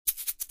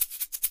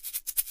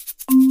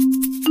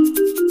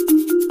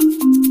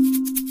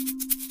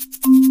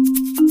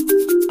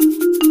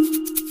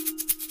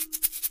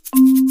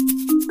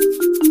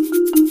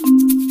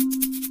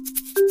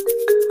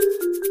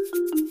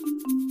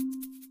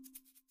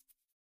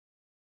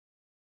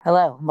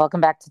Hello, and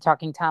welcome back to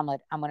Talking Talmud.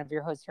 I'm one of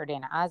your hosts here,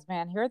 Dana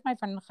Osman, here with my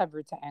friend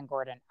Chavruta Ann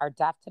Gordon. Our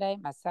daf today,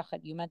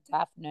 Masechet Yuma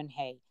Daf Nun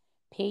Hey,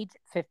 page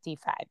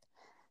 55.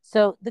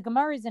 So the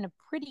Gemara is in a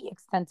pretty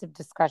extensive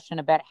discussion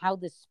about how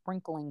this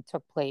sprinkling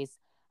took place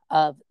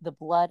of the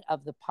blood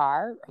of the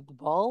par, of the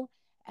bull,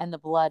 and the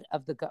blood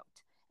of the goat.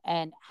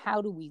 And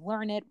how do we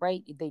learn it,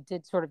 right? They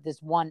did sort of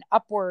this one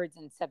upwards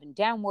and seven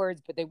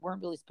downwards, but they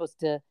weren't really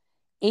supposed to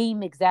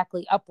aim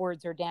exactly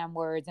upwards or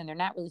downwards, and they're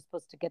not really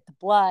supposed to get the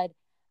blood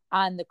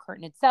on the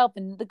curtain itself.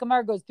 And the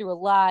Gemara goes through a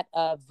lot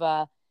of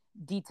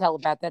detail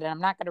about that. And I'm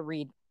not going to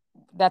read,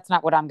 that's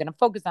not what I'm going to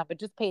focus on, but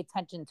just pay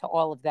attention to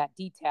all of that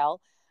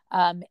detail.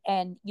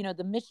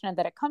 The Mishnah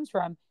that it comes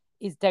from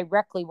is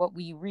directly what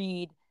we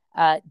read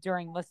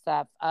during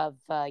Musaf of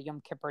Yom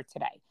Kippur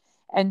today.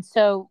 And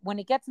so when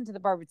it gets into the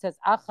barb, it says,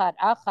 Achad,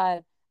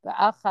 Achad,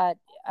 Achad,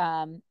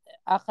 Achad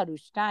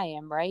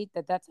Ushtayim, right?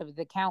 That's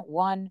the count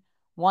one,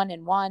 one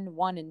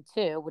and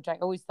two, which I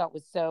always thought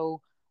was so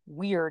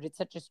weird. It's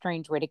such a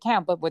strange way to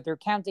count. But what they're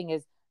counting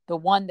is the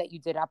one that you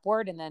did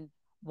upward and then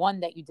one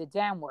that you did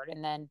downward.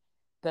 And then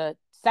the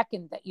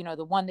second that,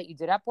 the one that you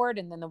did upward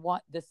and then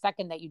the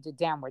second that you did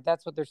downward.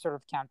 That's what they're sort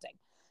of counting.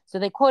 So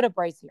they quote a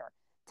Bryce here.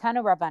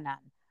 Tana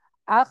Rabbanan.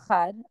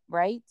 Achad,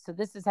 right? So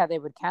this is how they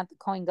would count. The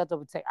Kohen Gadol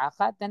would say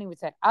Achad. Then he would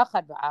say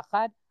Achad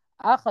v'Achad,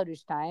 Achad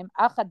v'Shtayim,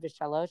 Achad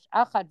v'Shalosh,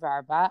 Achad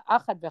v'Arba,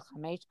 Achad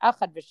v'Chamesh,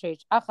 Achad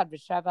v'Sheish, Achad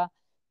v'Sheva,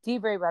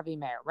 Divrei Rabbi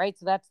Meir, right?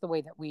 So that's the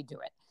way that we do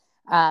it.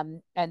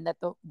 And that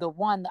the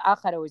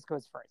Achad always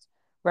goes first.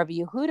 Rabbi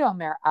Yehuda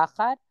Omer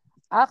Achad,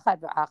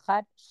 Achad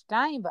v'Achad,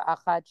 Shtayim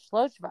v'Achad,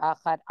 Shlosh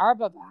v'Achad,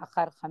 Arba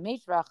v'Achad,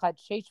 Chamesh v'Achad,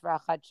 Sheish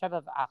v'Achad,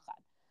 Sheva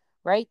v'Achad.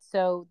 Right?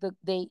 So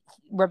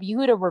Rabbi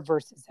Yehuda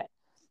reverses it.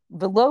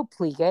 Below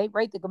plige,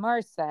 right? The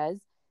Gemara says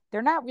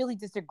they're not really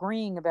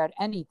disagreeing about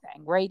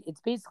anything, right?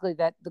 It's basically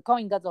that the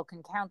Kohen Gadol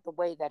can count the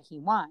way that he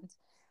wants.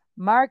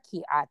 Mar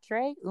ki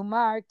atre,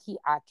 umar ki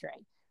atre,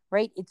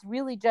 right? It's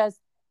really just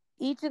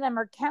each of them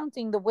are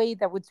counting the way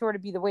that would sort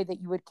of be the way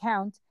that you would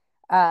count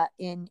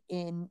in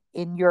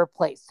your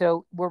place.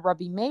 So where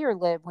Rabbi Meir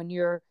lived, when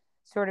you're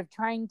sort of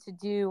trying to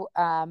do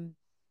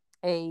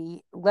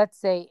let's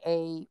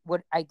say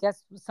what I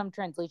guess some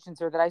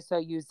translations or that I saw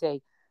use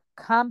a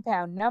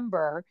compound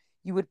number,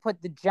 you would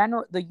put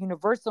the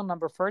universal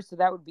number first. So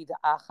that would be the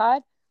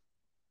achad,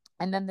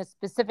 and then the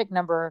specific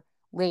number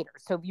later.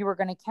 So if you were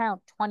going to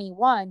count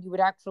 21, you would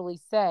actually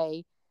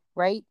say,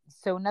 right?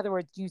 So in other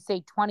words, do you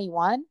say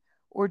 21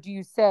 or do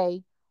you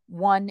say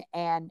 1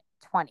 and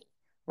 20,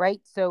 right?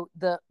 So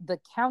the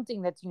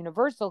counting that's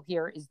universal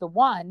here is the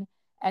 1.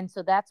 And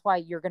so that's why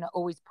you're going to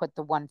always put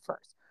the 1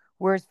 first.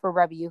 Whereas for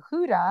Rabbi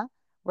Yehuda,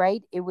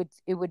 right, it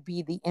would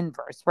be the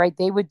inverse, right?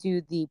 They would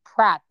do the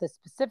prat, the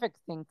specific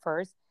thing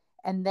first,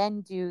 and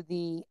then do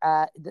the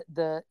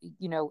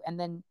and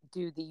then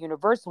do the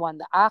universal one.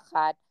 The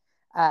achad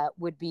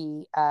would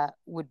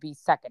be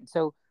second.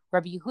 So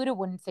Rabbi Yehuda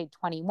wouldn't say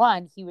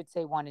 21; he would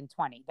say 1 and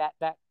 20.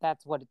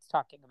 That's what it's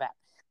talking about,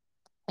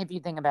 if you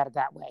think about it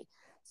that way.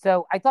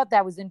 So I thought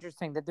that was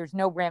interesting that there's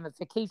no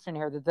ramification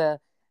here. That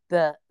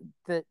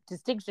the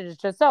distinction is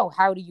just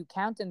how do you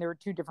count? And there are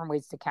two different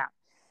ways to count.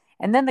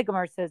 And then the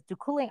Gemara says,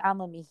 "Dukule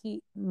alma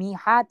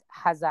mihat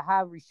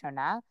hazaha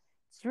rishona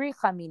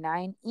tzricha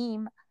minayin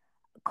im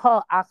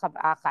kol achav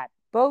achat."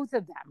 Both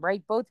of them,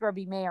 right? Both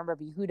Rabbi Meir and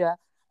Rabbi Yehuda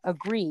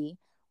agree,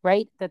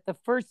 right, that the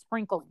first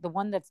sprinkle, the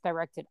one that's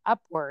directed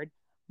upward,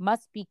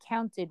 must be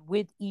counted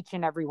with each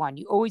and every one.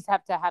 You always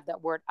have to have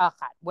that word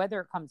achat,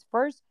 whether it comes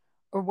first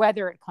or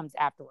whether it comes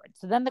afterwards.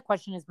 So then the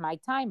question is, my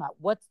time out.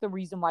 What's the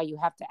reason why you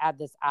have to add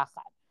this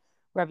achat?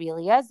 Rabbi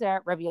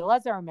Eliezer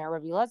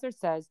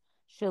says,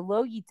 so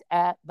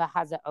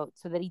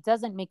that he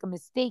doesn't make a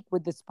mistake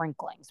with the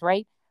sprinklings,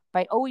 right?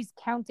 By always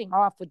counting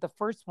off with the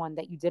first one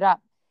that you did up,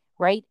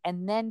 right?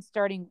 And then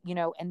starting,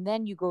 and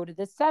then you go to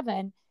the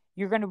 7,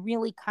 you're going to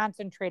really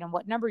concentrate on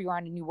what number you're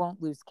on and you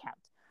won't lose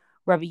count.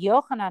 Rabbi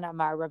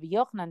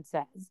Yochanan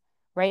says,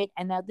 right?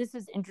 And now this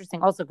is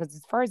interesting also because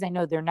as far as I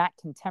know, they're not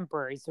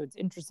contemporary. So it's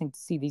interesting to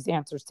see these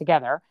answers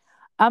together.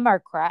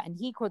 Amar Kra, and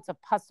he quotes a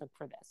pasuk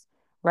for this,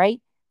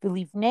 right?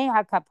 V'lifnei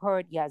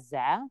hakaporot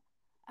yazeh.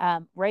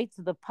 Right?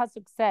 So the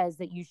pasuk says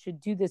that you should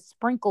do this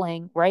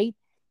sprinkling, right,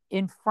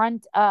 in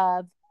front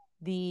of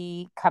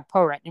the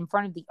kaporet, in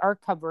front of the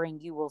ark covering.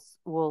 You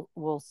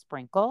will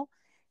sprinkle.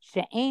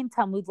 She'ein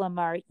Talmud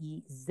lamar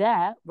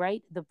yizeh,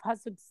 right? The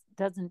pasuk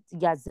doesn't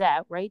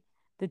yazeh, right?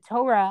 The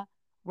Torah,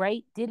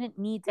 right, didn't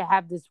need to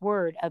have this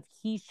word of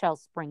he shall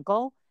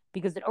sprinkle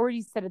because it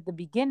already said at the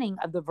beginning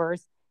of the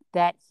verse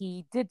that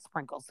he did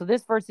sprinkle. So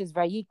this verse is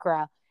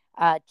Vayikra,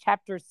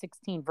 chapter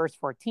 16, verse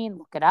 14.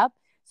 Look it up.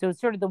 So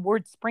it's sort of the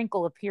word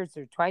sprinkle appears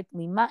there twice.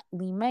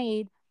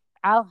 Limaid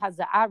al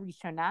haza'a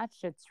rishonat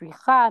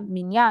shetzricha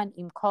minyan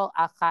im kol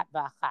achat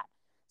v'achat.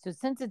 So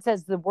since it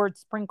says the word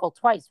sprinkle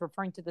twice,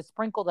 referring to the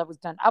sprinkle that was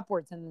done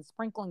upwards and the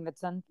sprinkling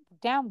that's done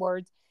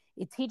downwards,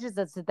 it teaches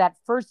us that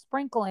first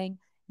sprinkling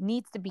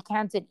needs to be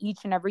counted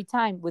each and every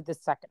time with the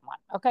second one.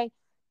 Okay,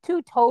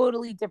 two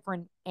totally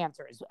different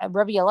answers.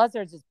 Rabbi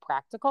Elazar's is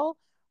practical.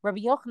 Rabbi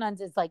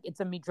Yochanan's is like it's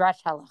a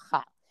midrash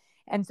halacha.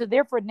 And so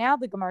therefore now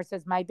the Gemara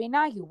says, my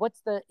beinahu,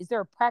 is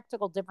there a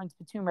practical difference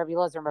between Rabbi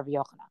Elazar and Rabbi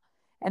Yochanan?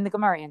 And the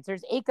Gemara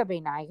answers, Eka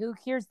beinahu,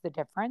 here's the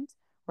difference,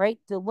 right?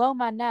 Delo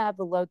mana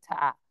velo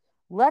ta'a.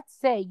 Let's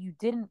say you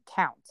didn't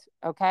count,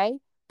 okay?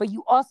 But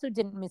you also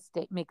didn't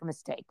make a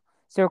mistake.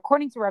 So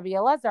according to Rabbi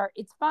Elazar,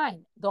 it's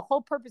fine. The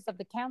whole purpose of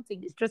the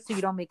counting is just so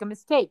you don't make a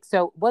mistake.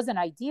 So it wasn't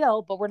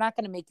ideal, but we're not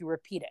going to make you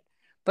repeat it.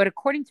 But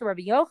according to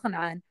Rabbi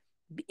Yochanan,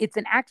 it's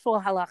an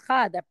actual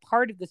halacha that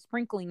part of the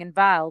sprinkling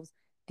involves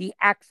the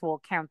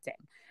actual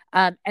counting.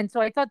 And so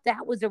I thought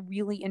that was a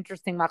really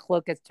interesting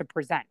machlokas to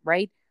present,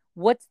 right?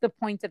 What's the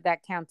point of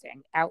that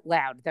counting out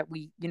loud that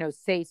we,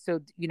 say so,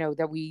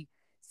 that we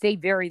say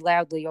very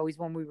loudly always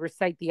when we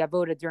recite the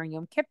avoda during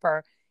Yom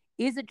Kippur?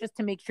 Is it just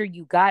to make sure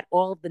you got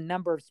all of the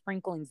number of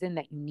sprinklings in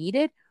that you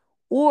needed?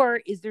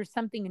 Or is there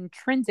something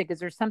intrinsic? Is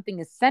there something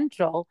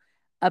essential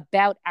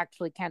about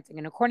actually counting?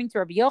 And according to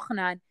Rabbi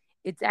Yochanan,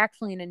 it's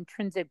actually an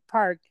intrinsic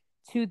part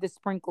to the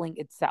sprinkling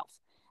itself,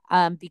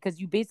 because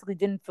you basically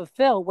didn't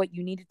fulfill what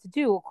you needed to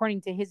do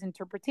according to his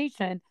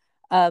interpretation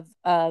of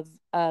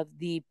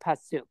the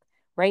pasuk,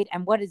 right?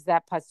 And what is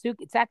that pasuk?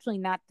 It's actually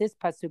not this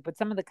pasuk, but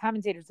some of the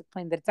commentators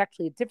explain that it's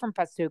actually a different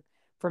pasuk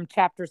from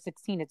chapter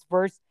 16. It's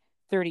verse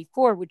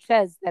 34, which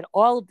says that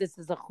all of this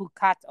is a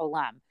chukat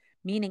olam,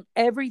 meaning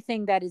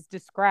everything that is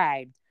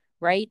described,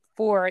 right,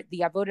 for the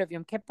avodah of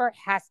Yom Kippur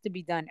has to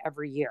be done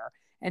every year.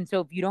 And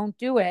so if you don't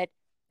do it,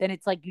 then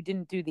it's like you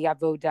didn't do the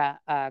avodah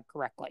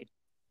correctly.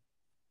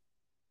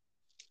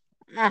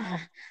 I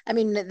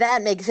mean,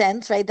 that makes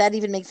sense, right? That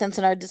even makes sense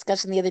in our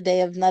discussion the other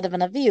day of Nadav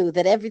and Avihu,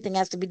 that everything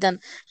has to be done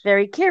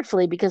very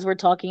carefully because we're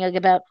talking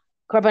about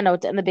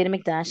Korbanot and the Beit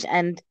HaMikdash,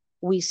 and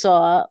we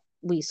saw,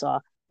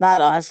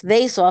 not us,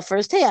 they saw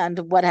firsthand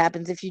what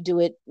happens if you do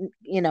it,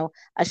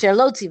 asher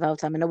lo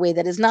tzivautam, in a way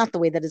that is not the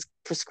way that is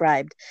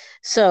prescribed.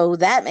 So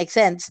that makes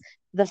sense.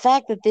 The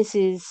fact that this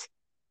is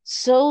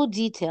so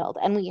detailed,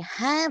 and we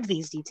have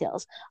these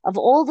details of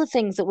all the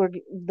things that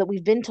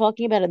we've been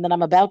talking about and that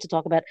I'm about to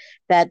talk about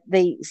that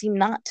they seem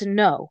not to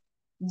know.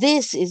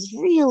 This is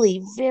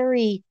really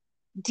very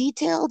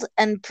detailed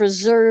and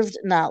preserved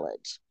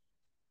knowledge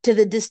to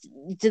the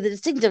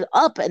distinctive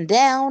up and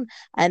down,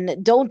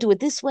 and don't do it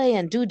this way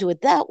and do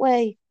it that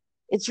way.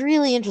 It's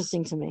really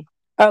interesting to me.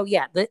 Oh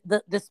yeah,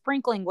 the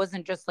sprinkling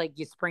wasn't just like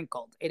you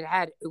sprinkled. It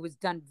was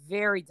done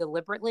very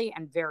deliberately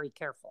and very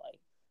carefully.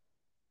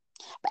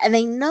 And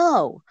they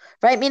know,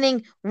 right?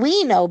 Meaning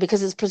we know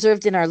because it's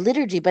preserved in our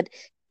liturgy, but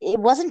it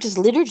wasn't just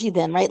liturgy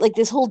then, right? Like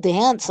this whole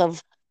dance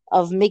of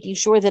making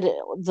sure that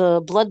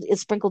the blood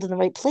is sprinkled in the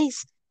right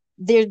place.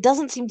 There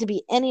doesn't seem to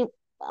be any.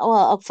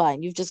 Well,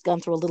 fine. You've just gone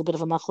through a little bit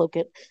of a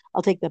machloket.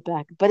 I'll take that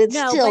back. But it's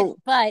No, still.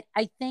 but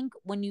I think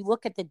when you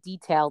look at the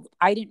detail,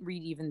 I didn't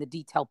read even the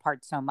detail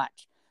part so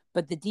much,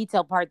 but the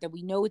detail part that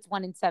we know it's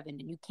 1 in 7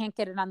 and you can't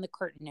get it on the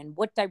curtain. And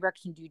what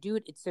direction do you do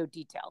it? It's so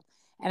detailed.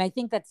 And I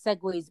think that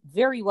segues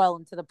very well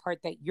into the part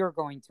that you're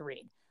going to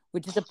read,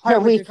 which is the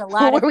part where there's a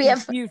lot of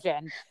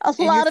confusion. A and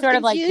you're lot of sort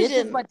of like, this is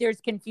confusion. what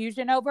there's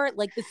confusion over.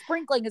 Like the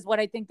sprinkling is what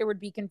I think there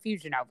would be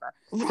confusion over.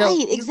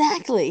 Right,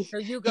 exactly. So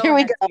you go Here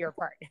we ahead go. to your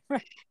part.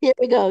 Here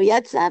we go.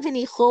 Yatsa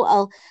v'nichu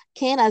al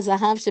ken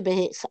hazahav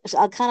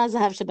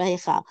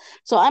shebeheichal.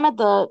 So I'm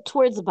at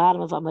towards the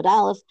bottom of Amud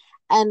Aleph,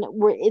 and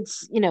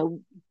it's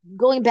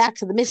going back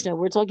to the Mishnah.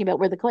 We're talking about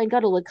where the Kohen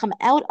Gadol would come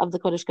out of the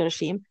Kodesh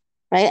Kodashim,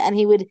 right, and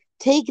he would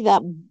take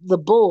the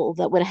bowl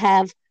that would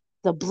have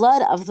the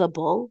blood of the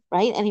bull,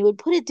 right, and he would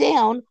put it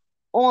down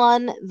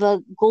on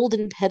the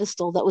golden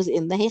pedestal that was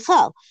in the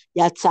Heichal.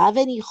 Yatsa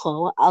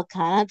v'nichu al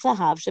ken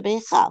hazahav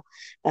shebeheichal.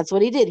 That's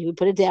what he did. He would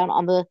put it down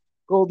on the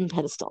golden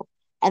pedestal.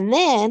 And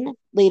then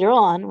later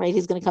on, right,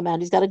 he's going to come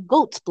out. He's got a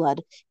goat's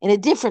blood in a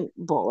different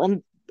bowl,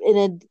 and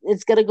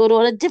it's going to go to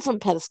on a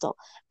different pedestal.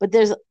 But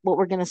what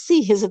we're going to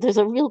see is that there's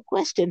a real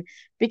question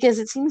because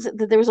it seems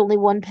that there was only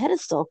one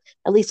pedestal,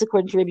 at least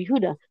according to Rabbi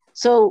Huda.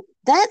 So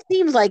that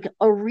seems like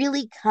a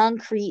really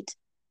concrete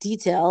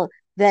detail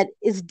that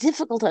is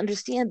difficult to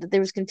understand. That there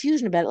was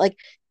confusion about it. Like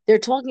they're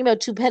talking about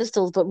two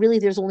pedestals, but really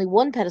there's only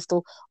one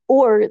pedestal,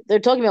 or they're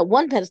talking about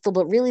one pedestal,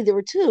 but really there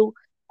were two.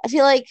 I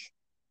feel like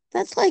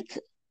that's like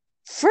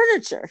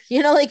furniture,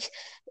 like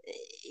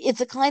it's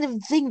a kind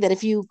of thing that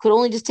if you could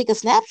only just take a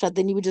snapshot,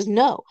 then you would just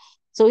know.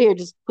 So here,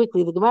 just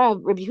quickly, the Gemara,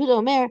 Rabbi Huda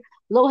Omer,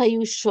 lo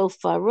hayu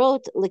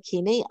shofarot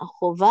lekine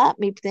achova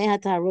mipnei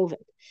hatarovet.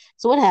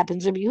 So what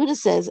happens? Rabbi Huda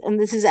says, and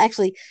this is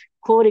actually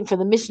quoting from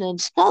the Mishnah in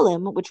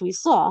Shkalim, which we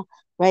saw,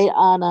 right,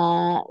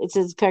 on, it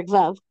says Perek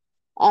Vav.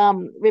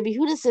 Rabbi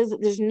Huda says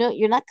that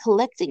you're not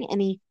collecting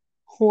any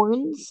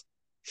horns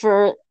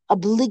for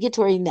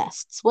obligatory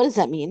nests. What does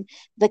that mean?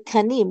 The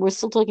kanim, we're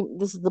still talking,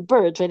 this is the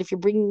birds, right? If you're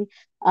bringing,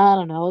 I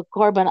don't know, a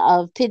korban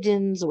of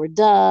pigeons or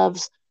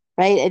doves,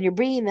 right? And you're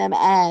bringing them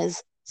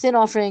as sin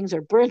offerings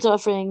or burnt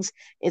offerings,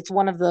 it's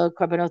one of the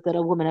korbanot that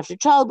a woman after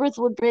childbirth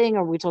would bring,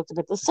 or we talked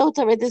about the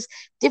sota, right? There's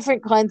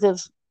different kinds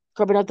of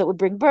korbanot that would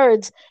bring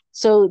birds.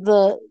 So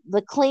the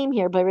claim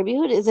here by Rabbi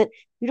Huda is that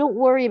you don't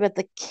worry about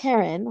the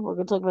keren. We're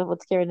going to talk about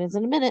what the keren is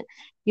in a minute.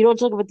 You don't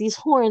talk about these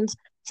horns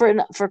for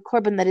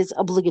korban that is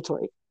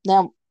obligatory.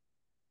 Now,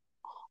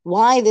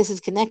 Why this is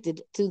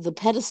connected to the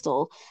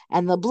pedestal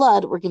and the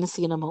blood, we're going to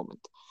see in a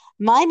moment.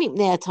 My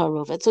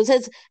So it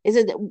says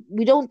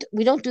we don't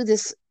do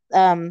this.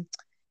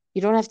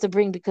 You don't have to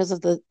bring because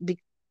of to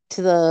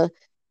the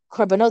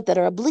korbanot that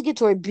are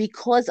obligatory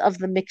because of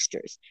the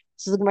mixtures.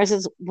 So the Gemara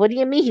says, what do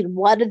you mean?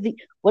 What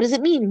does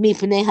it mean?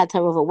 Mipnei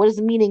hatarova. What is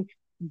the meaning?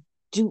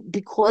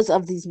 Because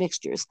of these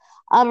mixtures.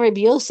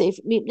 Rabbi Yosef,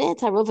 mipnei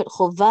hatarovet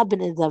chova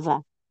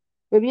b'nedava.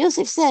 Rabbi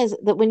Yosef says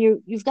that when you're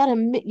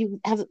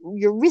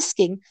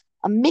risking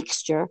a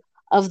mixture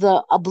of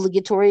the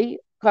obligatory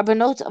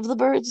korbanot of the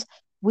birds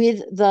with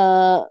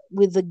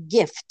the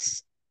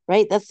gifts,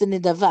 right? That's the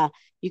nidava.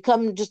 You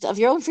come just of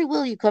your own free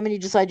will. You come and you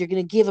decide you're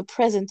going to give a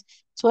present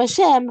to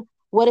Hashem.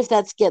 What if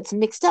that gets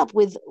mixed up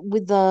with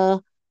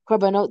the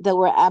korbanot that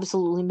were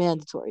absolutely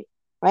mandatory,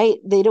 right?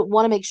 They don't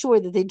want to make sure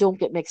that they don't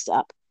get mixed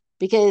up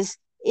because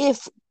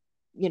if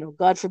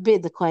God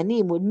forbid, the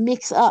Kohanim would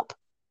mix up,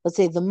 let's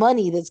say, the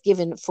money that's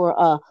given for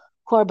a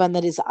korban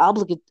that is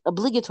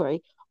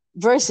obligatory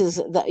versus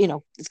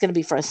it's going to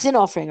be for a sin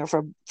offering or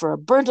for a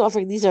burnt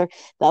offering. These are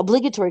the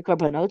obligatory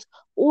korbanot,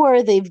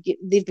 or they've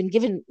been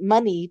given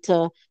money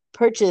to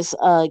purchase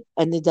a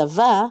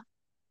nidava,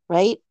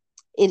 right?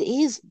 It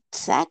is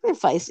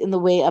sacrificed in the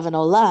way of an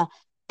olah,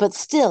 but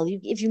still,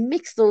 if you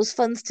mix those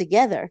funds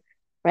together,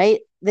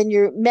 right, then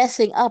you're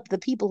messing up the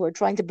people who are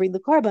trying to bring the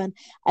korban,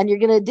 and you're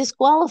going to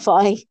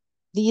disqualify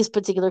these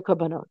particular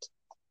korbanot.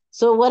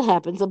 So what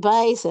happens?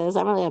 Abai says,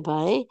 "I'm really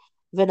Abai,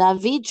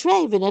 v'navid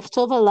trei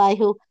v'nechtov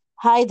alayhu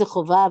hay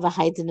dechova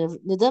v'hay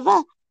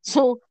nidava."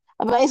 So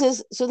Abai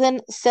says, so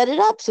then set it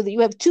up so that you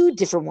have two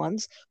different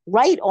ones.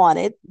 Write on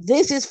it,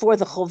 this is for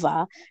the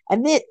chova,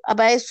 and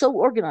Abai is so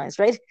organized,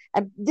 right?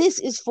 And this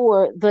is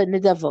for the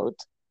nidavot,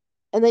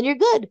 and then you're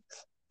good.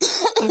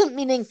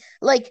 Meaning,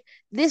 like,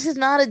 this is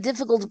not a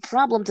difficult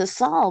problem to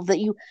solve that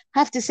you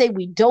have to say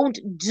we don't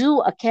do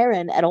a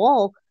Karen at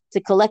all to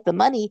collect the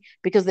money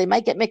because they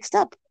might get mixed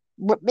up.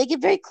 Make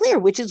it very clear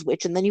which is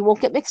which, and then you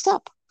won't get mixed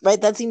up,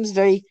 right? That seems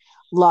very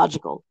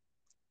logical.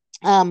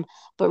 But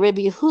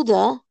Rabbi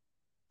Yehuda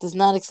does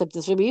not accept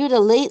this. Rabbi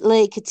Yehuda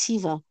late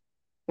kativa.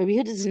 Rabbi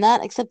Yehuda does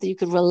not accept that you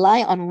could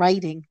rely on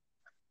writing,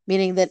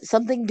 meaning that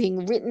something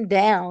being written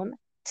down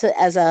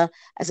as a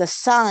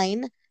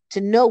sign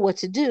to know what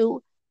to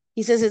do.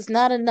 He says it's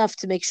not enough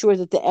to make sure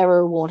that the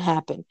error won't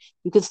happen.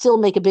 You could still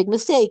make a big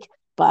mistake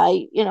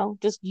by,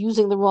 just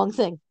using the wrong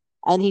thing.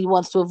 And he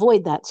wants to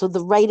avoid that. So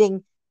the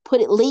writing,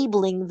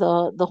 labeling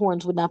the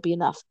horns would not be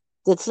enough.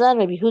 That's not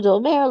Rabbi Yehuda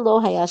Omer,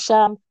 lo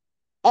hayasham,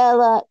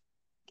 ela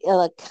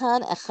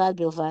kan echad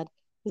bilvad.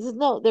 He says,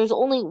 no, there's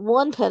only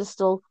one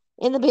pedestal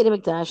in the Beit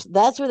HaMikdash.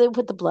 That's where they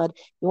put the blood.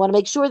 You want to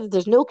make sure that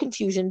there's no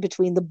confusion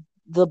between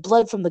the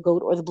blood from the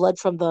goat or the blood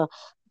from the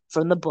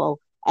bull.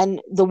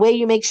 And the way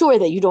you make sure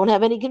that you don't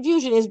have any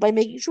confusion is by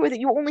making sure that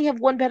you only have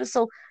one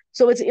pedestal.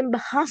 So it's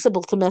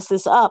impossible to mess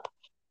this up,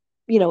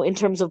 in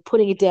terms of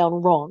putting it down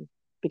wrong,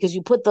 because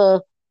you put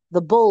the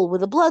bull with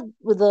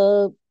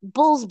the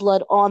bull's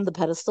blood on the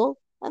pedestal,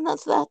 and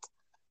that's that,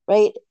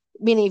 right?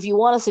 Meaning, if you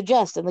want to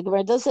suggest, and the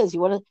Gemara does says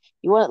you want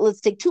to, let's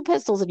take two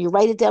pedestals and you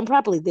write it down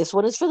properly. This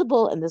one is for the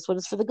bull and this one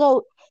is for the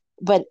goat.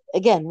 But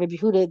again, Rabbi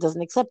Yehuda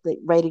doesn't accept that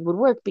writing would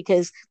work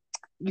because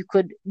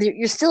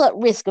you're still at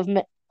risk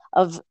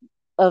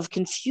of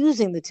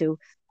confusing the two.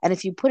 And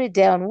if you put it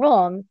down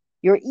wrong,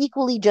 you're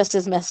equally just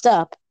as messed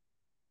up,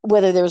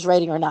 whether there's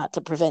writing or not,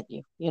 to prevent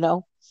you,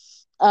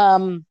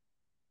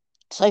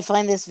 So I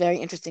find this very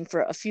interesting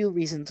for a few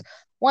reasons.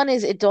 One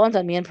is it dawned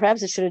on me, and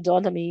perhaps it should have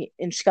dawned on me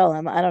in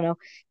Shkalim, I don't know,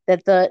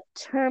 that the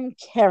term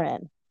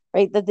Karen,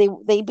 right, that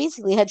they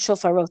basically had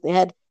shofarot, they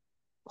had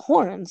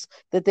horns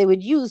that they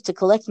would use to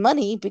collect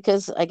money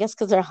because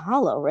they're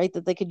hollow, right,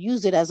 that they could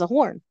use it as a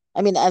horn.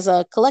 I mean, as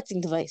a collecting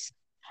device.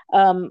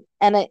 And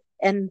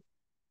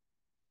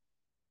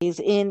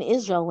in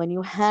Israel, when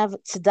you have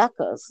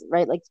tzedakahs,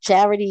 right, like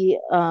charity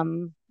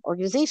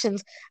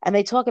organizations, and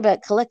they talk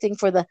about collecting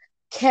for the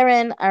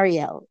Karen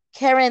Ariel,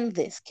 Karen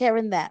this,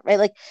 Karen that, right?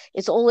 Like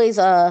it's always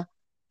the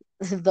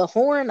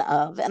horn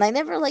of, and I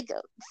never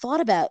thought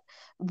about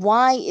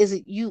why is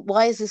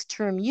this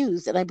term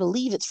used, and I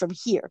believe it's from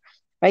here,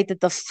 right?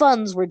 That the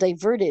funds were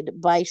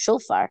diverted by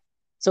shofar.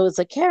 So it's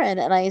a Karen,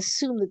 and I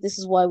assume that this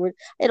is why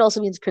it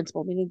also means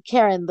principal, meaning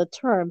Karen, the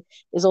term,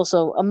 is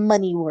also a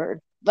money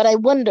word. But I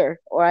wonder,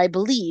 or I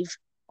believe,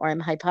 or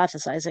I'm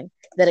hypothesizing,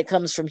 that it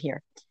comes from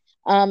here.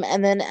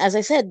 And then, as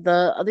I said,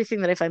 the other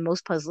thing that I find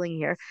most puzzling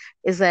here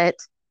is that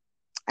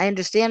I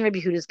understand Rabbi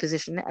Yehuda's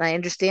position, and I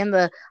understand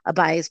the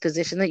Abaye's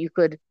position that you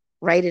could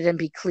write it and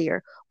be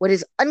clear. What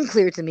is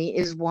unclear to me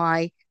is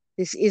why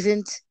this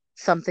isn't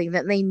something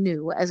that they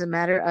knew as a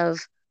matter of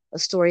a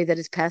story that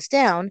is passed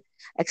down,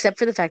 except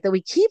for the fact that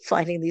we keep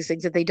finding these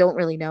things that they don't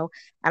really know.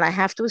 And I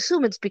have to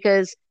assume it's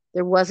because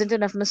there wasn't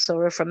enough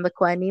Masorah from the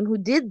Kohanim who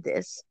did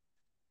this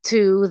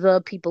to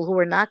the people who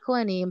are not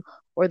Kohanim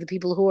or the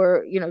people who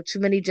are, too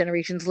many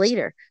generations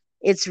later.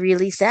 It's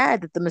really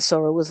sad that the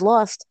Masorah was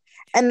lost.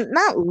 And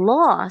not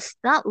lost,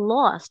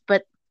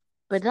 but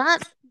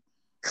not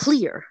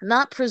clear,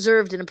 not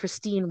preserved in a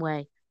pristine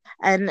way.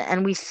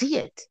 And we see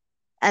it.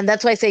 And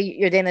that's why I say,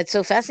 Yordana, it's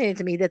so fascinating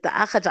to me that the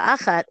achat to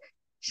achat,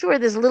 sure,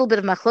 there's a little bit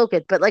of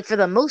machloket, but like for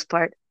the most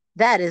part,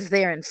 that is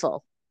there in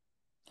full.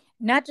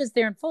 Not just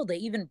there in full, they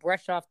even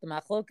brush off the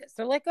machlokas.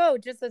 They're like, oh,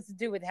 it just has to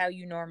do with how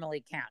you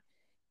normally count.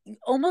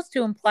 Almost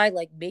to imply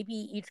like maybe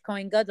each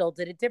Kohen Gadol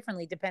did it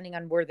differently depending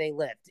on where they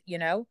lived,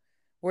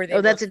 where they Oh,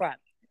 were that's it. from.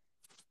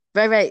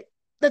 Right, right.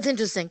 That's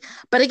interesting.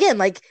 But again,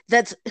 like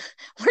that's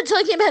we're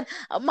talking about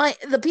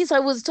the piece I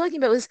was talking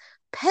about was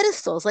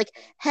pedestals. Like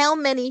how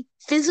many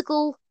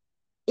physical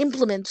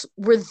implements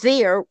were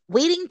there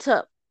waiting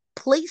to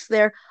place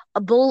there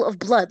a bowl of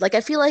blood? Like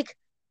I feel like,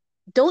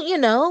 don't you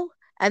know?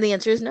 And the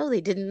answer is no,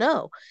 they didn't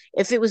know.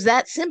 If it was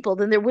that simple,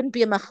 then there wouldn't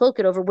be a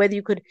machloket over whether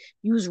you could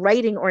use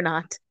writing or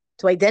not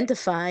to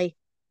identify,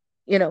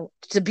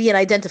 to be an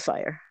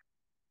identifier.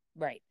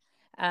 Right.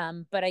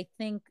 But I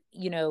think,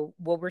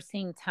 what we're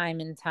seeing time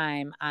and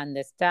time on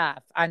this daf,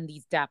 on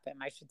these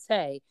dafim, I should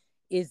say,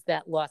 is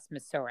that lost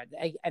Masorah.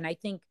 And I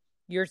think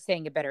you're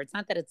saying it better. It's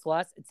not that it's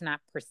lost, it's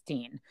not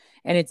pristine.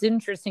 And it's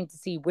interesting to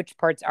see which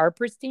parts are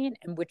pristine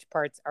and which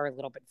parts are a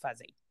little bit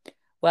fuzzy.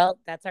 Well,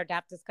 that's our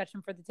daf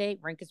discussion for the day.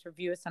 Rank us,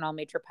 review us on all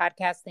major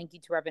podcasts. Thank you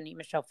to Rabbanit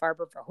Michelle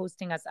Farber for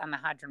hosting us on the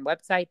Hadran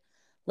website.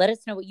 Let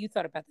us know what you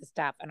thought about this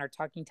daf on our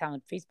Talking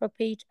Talmud Facebook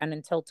page. And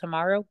until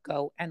tomorrow,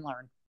 go and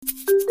learn.